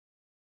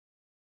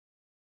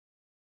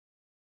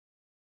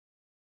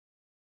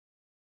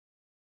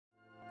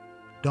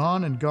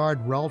Don and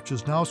guard Ralph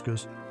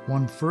Jesnauskas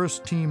won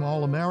first-team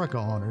All-America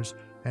honors,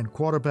 and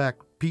quarterback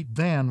Pete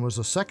Van was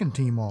a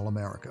second-team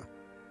All-America.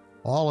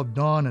 All of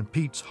Don and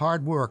Pete's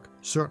hard work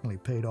certainly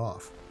paid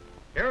off.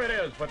 Here it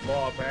is,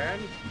 football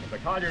fans, the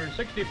Collier's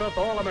 65th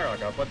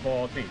All-America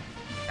football team.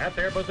 At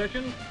their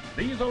positions,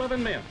 these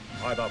 11 men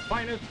are the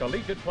finest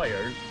collegiate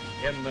players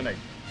in the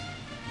nation.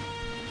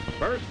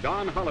 First,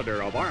 Don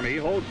Holleder of Army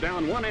holds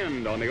down one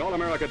end on the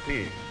All-America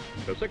team.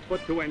 The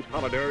 6'2"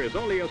 Holleder is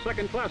only a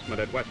second-classman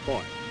at West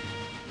Point.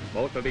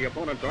 Most of the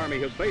opponents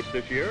Army has faced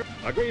this year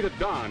agree that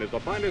Don is the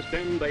finest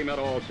end they met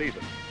all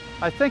season.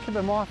 I think of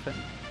him often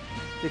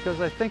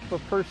because I think of a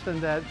person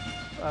that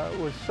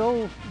was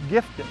so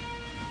gifted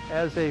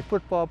as a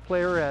football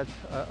player at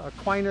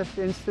Aquinas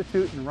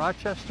Institute in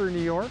Rochester, New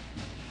York,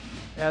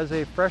 as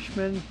a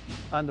freshman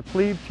on the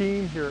plebe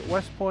team here at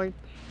West Point,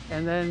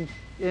 and then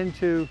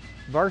into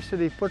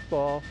varsity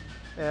football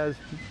as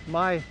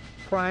my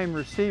prime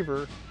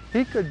receiver.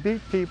 He could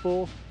beat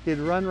people, he'd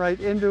run right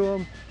into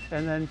them,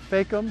 and then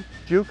fake them,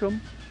 juke them,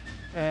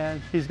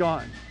 and he's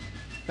gone.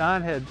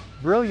 Don had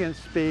brilliant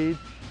speed,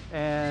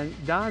 and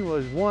Don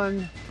was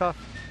one tough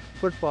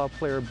football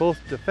player, both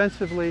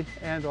defensively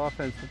and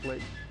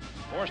offensively.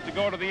 Forced to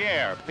go to the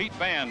air, Pete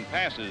Van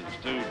passes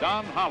to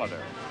Don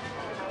Holleder.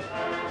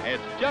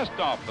 It's just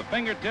off the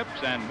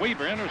fingertips, and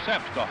Weaver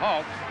intercepts to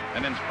halt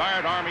an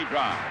inspired Army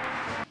drive.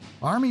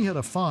 Army had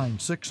a fine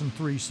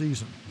 6-3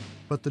 season,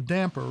 but the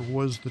damper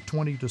was the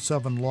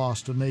 20-7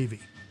 loss to Navy.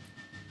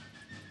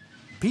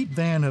 Pete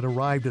Van had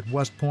arrived at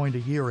West Point a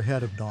year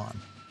ahead of Don,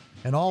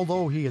 and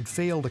although he had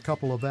failed a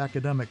couple of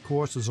academic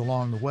courses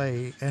along the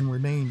way and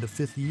remained a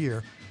fifth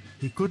year,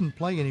 he couldn't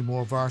play any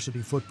more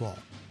varsity football.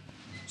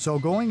 So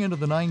going into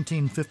the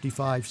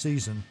 1955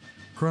 season,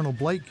 Colonel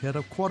Blake had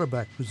a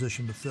quarterback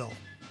position to fill.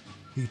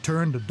 He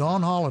turned to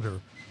Don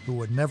Holleder, who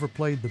had never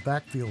played the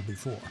backfield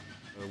before.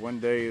 One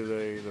day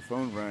the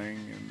phone rang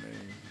and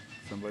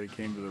somebody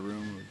came to the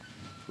room,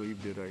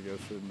 Cleve did I guess,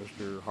 said,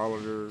 "Mr.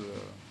 Holleder,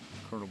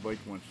 Colonel Blake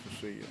wants to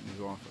see you in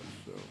his office."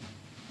 So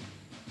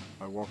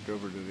I walked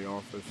over to the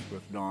office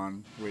with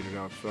Don, waited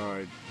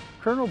outside.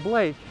 Colonel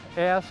Blake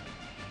asked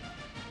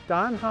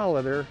Don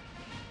Holleder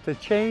to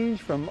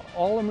change from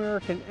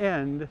All-American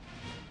end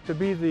to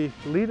be the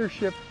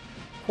leadership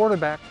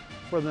quarterback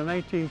for the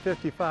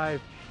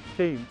 1955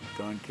 team.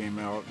 Don came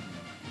out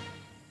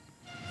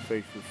and his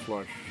face was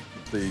flushed.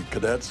 The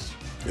cadets,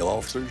 the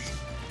officers,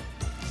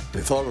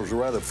 they thought it was a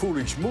rather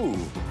foolish move.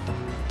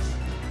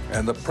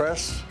 And the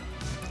press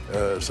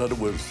said it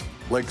was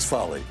Blake's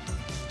folly.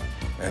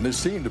 And it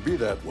seemed to be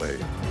that way.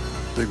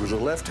 He was a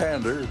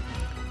left-hander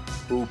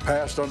who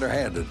passed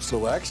underhanded,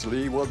 so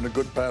actually he wasn't a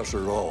good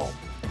passer at all.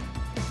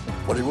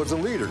 But he was a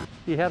leader.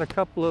 He had a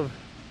couple of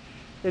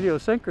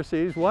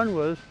idiosyncrasies. One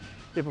was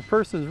if a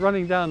person's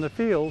running down the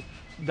field,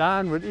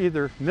 Don would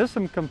either miss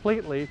him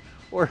completely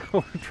or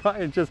try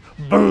and just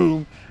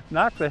boom,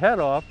 knock the head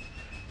off,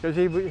 because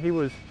he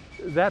was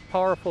that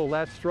powerful,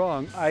 that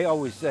strong. I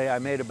always say I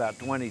made about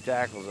 20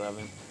 tackles of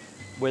him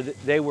where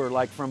they were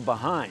like from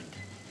behind,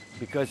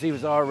 because he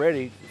was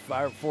already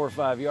 4 or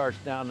 5 yards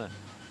down the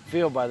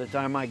field by the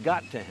time I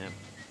got to him.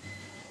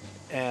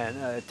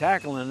 And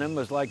tackling him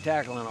was like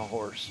tackling a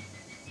horse.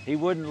 He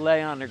wouldn't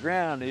lay on the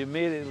ground. He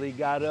immediately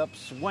got up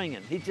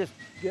swinging. He'd just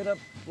get up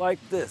like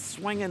this,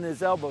 swinging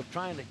his elbow,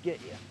 trying to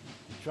get you,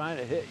 trying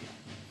to hit you.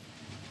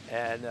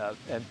 And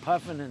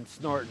puffing and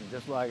snorting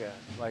just like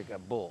a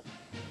bull.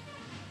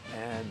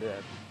 And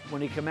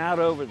when he come out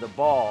over the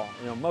ball,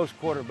 you know, most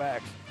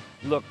quarterbacks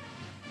look,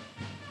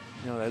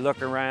 you know, they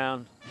look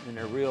around and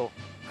they're real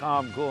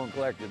calm, cool, and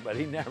collected, but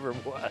he never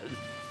was.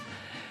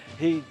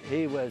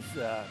 He was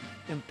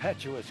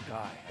impetuous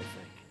guy, I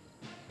think.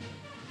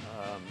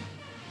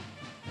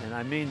 And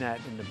I mean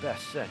that in the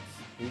best sense.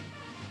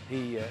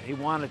 He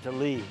wanted to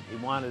lead. He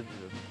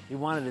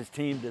wanted his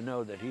team to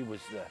know that he was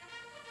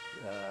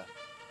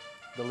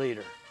the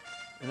leader.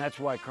 And that's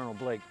why Colonel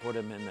Blake put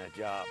him in that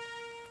job.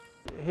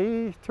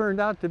 He turned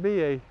out to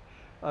be an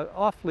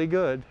awfully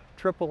good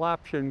triple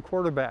option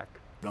quarterback.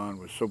 Don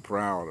was so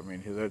proud. I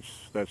mean,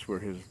 that's where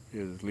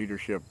his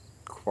leadership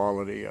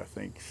quality, I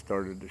think,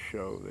 started to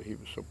show, that he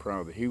was so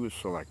proud that he was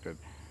selected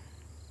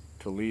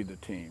to lead the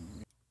team.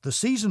 The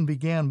season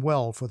began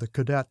well for the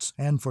cadets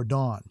and for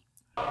Don.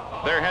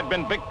 There had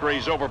been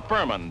victories over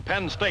Furman,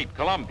 Penn State,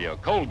 Columbia,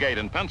 Colgate,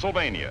 and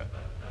Pennsylvania.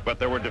 But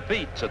there were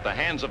defeats at the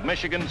hands of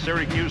Michigan,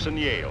 Syracuse, and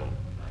Yale.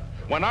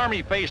 When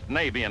Army faced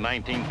Navy in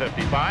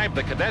 1955,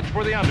 the cadets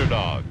were the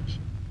underdogs.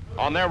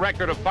 On their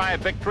record of 5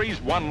 victories,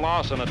 1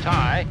 loss, and a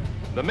tie,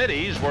 the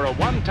Middies were a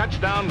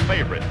 1-touchdown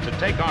favorite to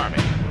take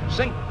Army,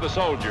 sink the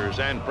soldiers,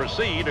 and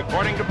proceed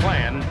according to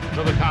plan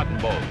to the Cotton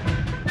Bowl.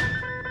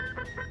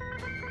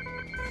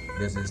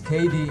 This is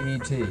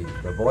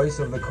KDET, the voice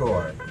of the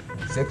Corps,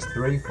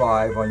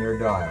 635 on your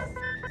dial.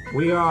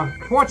 We are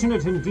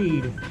fortunate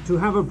indeed to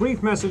have a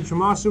brief message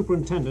from our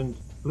Superintendent,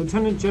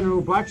 Lieutenant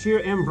General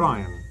Blackshear M.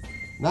 Bryan.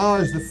 Now,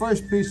 as the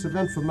first piece of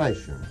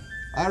information,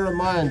 I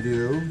remind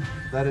you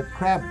that at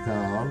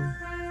Crabtown,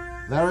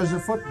 there is a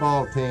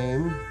football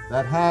team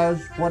that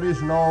has what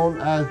is known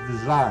as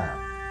desire.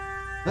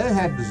 They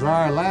had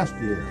desire last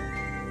year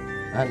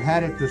and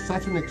had it to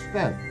such an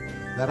extent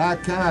that I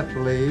cannot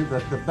believe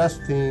that the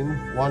best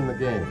team won the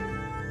game.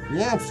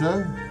 The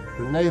answer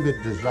to Navy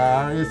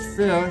desire is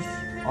fierce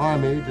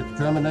Army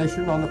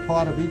determination on the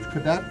part of each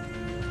cadet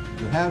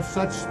to have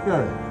such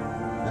spirit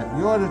that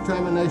your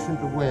determination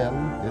to win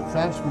is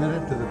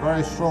transmitted to the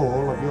very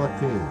soul of your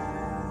team.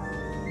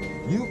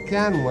 You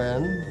can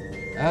win,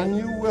 and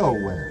you will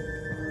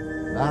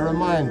win. I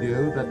remind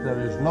you that there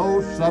is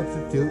no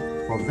substitute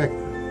for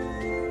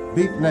victory.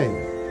 Beat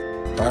Navy.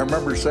 I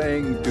remember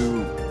saying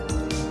to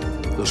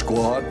the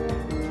squad,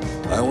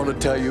 I want to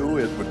tell you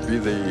it would be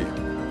the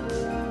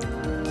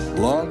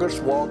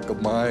longest walk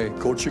of my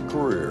coaching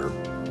career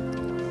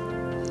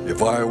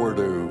if I were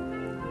to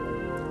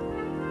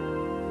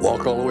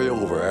walk all the way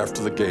over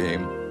after the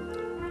game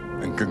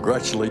and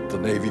congratulate the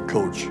Navy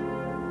coach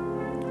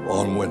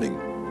on winning.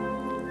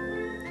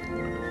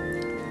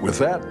 With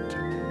that,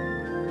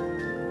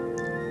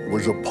 there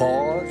was a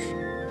pause,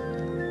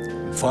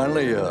 and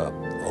finally a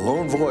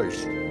lone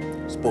voice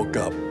spoke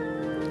up.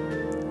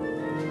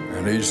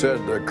 And he said,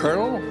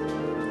 Colonel,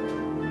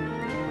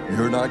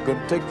 you're not going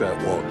to take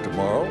that walk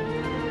tomorrow.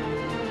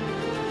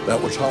 That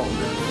was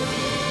Holleder.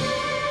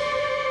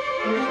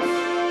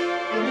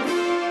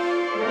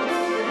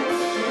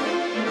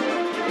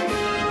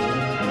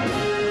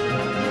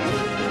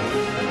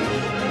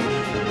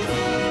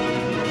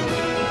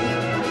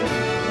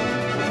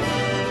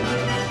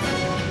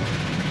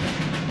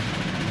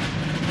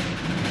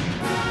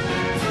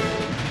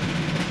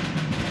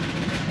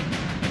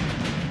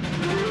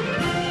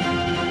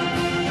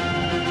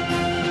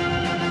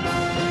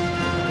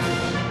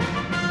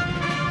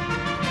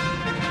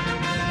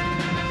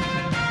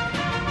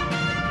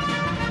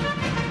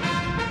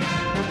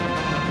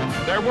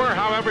 There were,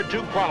 however,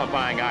 two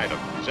qualifying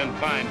items, in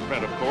fine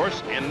print, of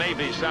course, in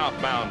Navy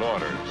southbound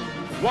orders.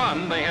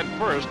 One, they had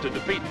first to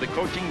defeat the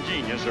coaching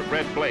genius of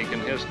Red Blake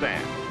and his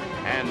staff.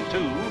 And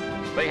two,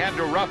 they had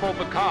to ruffle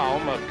the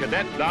calm of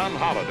Cadet Don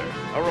Holleder,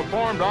 a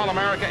reformed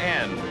All-America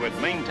end who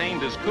had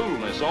maintained his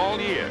coolness all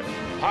year,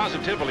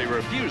 positively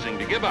refusing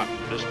to give up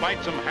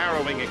despite some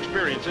harrowing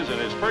experiences in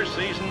his first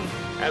season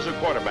as a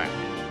quarterback.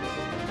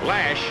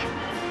 Lash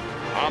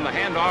on the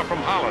handoff from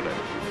Holleder.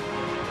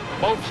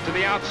 Boats to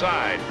the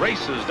outside,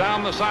 races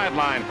down the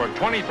sideline for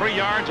 23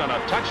 yards and a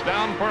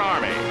touchdown for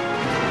Army.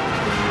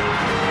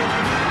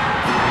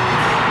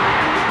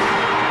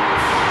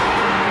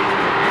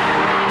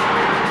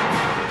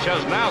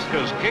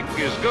 Chesnowska's kick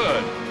is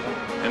good.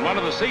 In one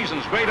of the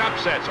season's great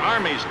upsets,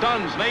 Army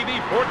stuns Navy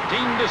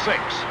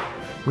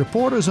 14-6.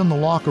 Reporters in the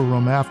locker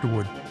room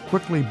afterward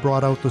quickly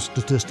brought out the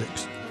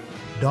statistics.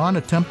 Don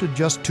attempted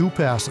just 2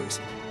 passes,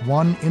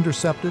 one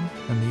intercepted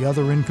and the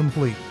other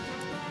incomplete.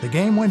 The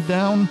game went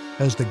down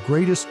as the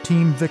greatest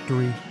team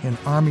victory in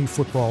Army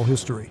football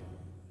history.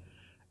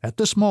 At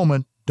this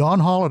moment,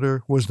 Don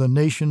Holleder was the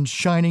nation's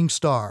shining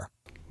star.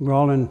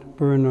 We're in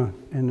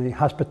the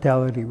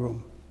hospitality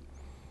room,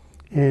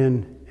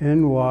 and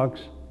in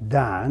walks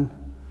Don.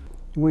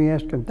 We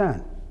asked him,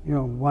 Don,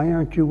 why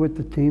aren't you with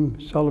the team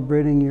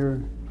celebrating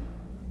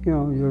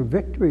your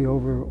victory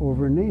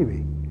over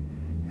Navy?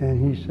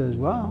 And he says,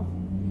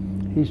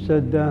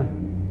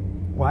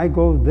 why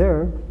go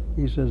there?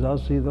 He says, I'll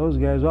see those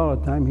guys all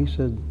the time. He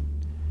said,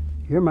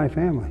 you're my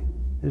family.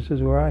 This is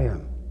where I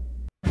am.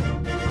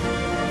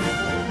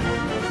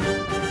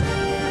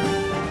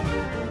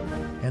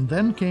 And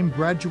then came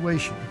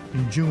graduation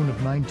in June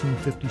of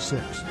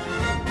 1956.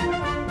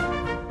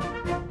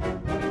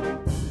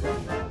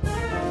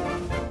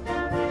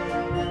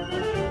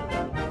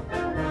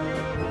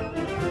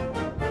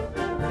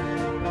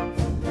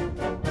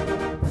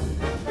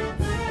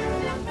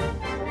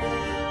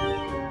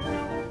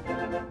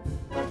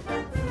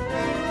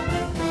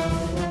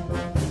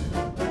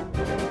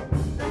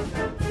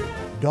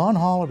 Don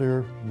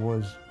Holleder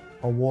was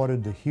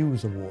awarded the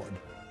Hughes Award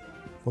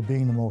for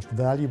being the most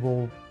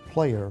valuable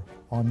player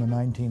on the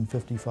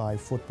 1955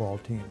 football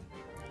team.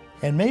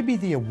 And maybe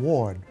the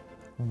award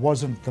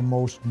wasn't the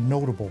most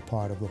notable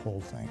part of the whole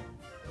thing.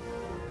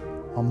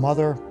 A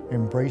mother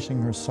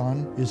embracing her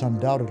son is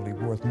undoubtedly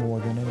worth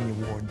more than any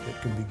award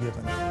that can be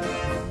given.